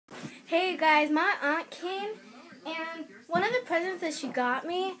Hey guys, my aunt came and one of the presents that she got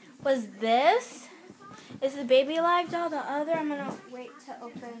me was this. It's the Baby Alive doll. The other I'm going to wait to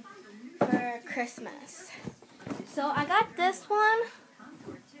open for Christmas. So I got this one.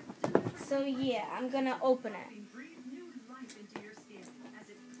 So yeah, I'm going to open it.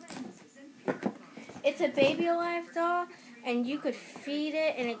 It's a Baby Alive doll and you could feed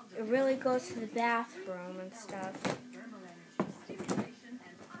it and it really goes to the bathroom and stuff.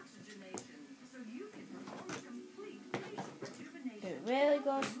 It really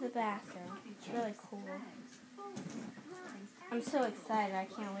goes to the bathroom. It's really cool. I'm so excited. I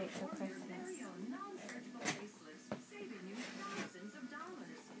can't wait for Christmas.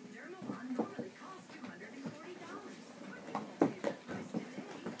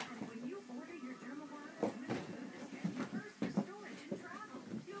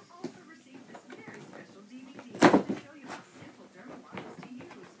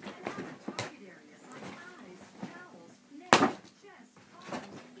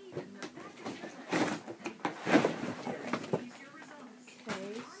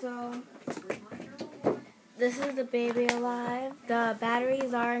 So, this is the Baby Alive. The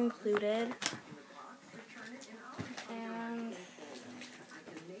batteries are included. And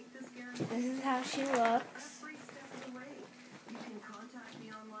this is how she looks.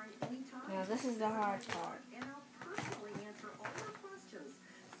 Now, this is the hard part.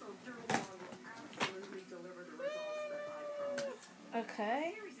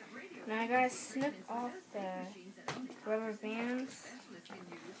 Okay. Now I gotta snip off the rubber bands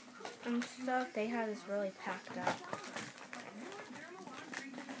and stuff. They have this really packed up.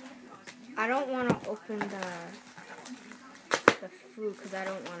 I don't want to open the food because I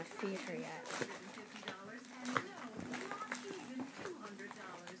don't want to feed her yet.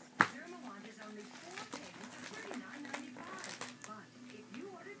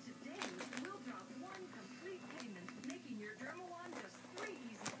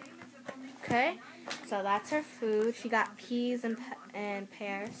 Okay, so that's her food. She got peas and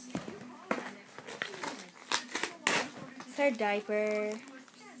pears. It's her diaper.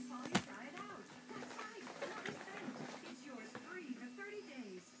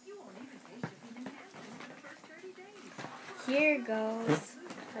 Here goes.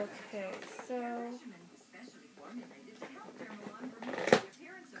 Okay, so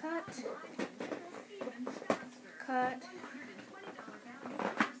cut.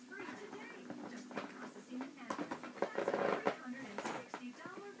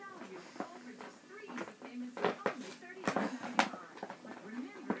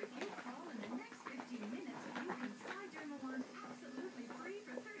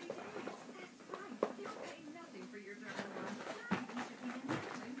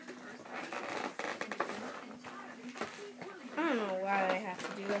 I don't know why I have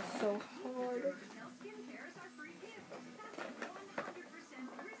to do this so hard.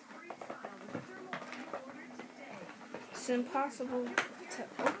 It's impossible to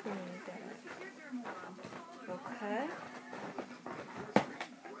open that. Okay.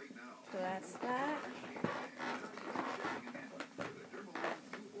 So that's that.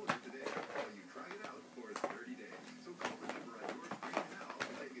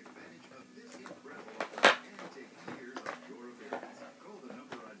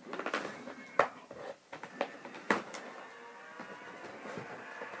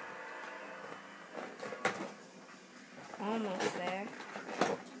 Almost there.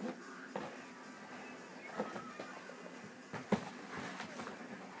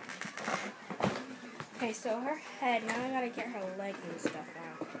 Okay, so her head, now I gotta get her legs and stuff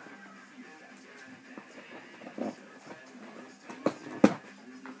out.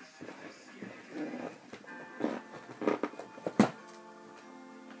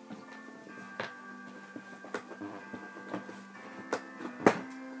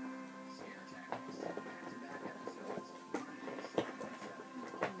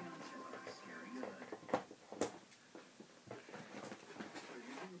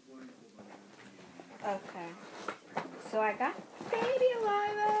 Okay, so I got Baby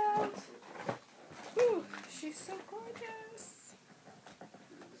Alive out. Ooh, she's so gorgeous.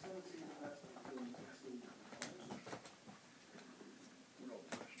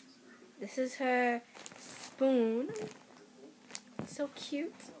 This is her spoon. It's so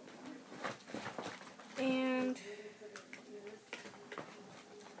cute. And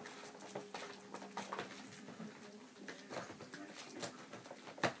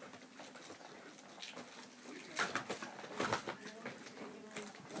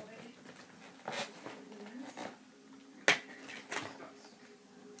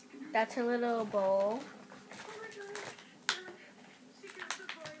that's her little bowl.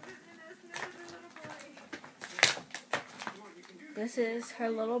 This is her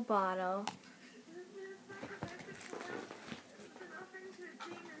little bottle.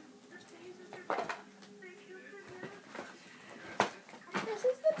 This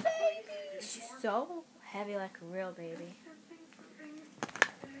is the baby. She's so heavy, like a real baby.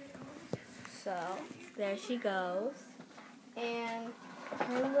 So, there she goes. And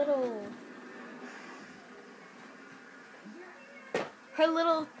her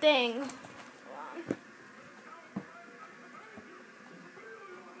little thing.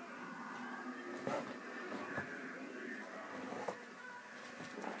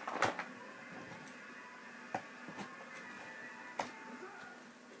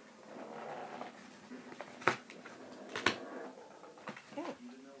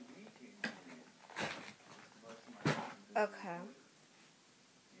 Okay.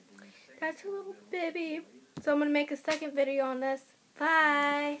 That's a little baby. So I'm going to make a second video on this.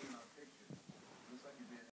 Bye.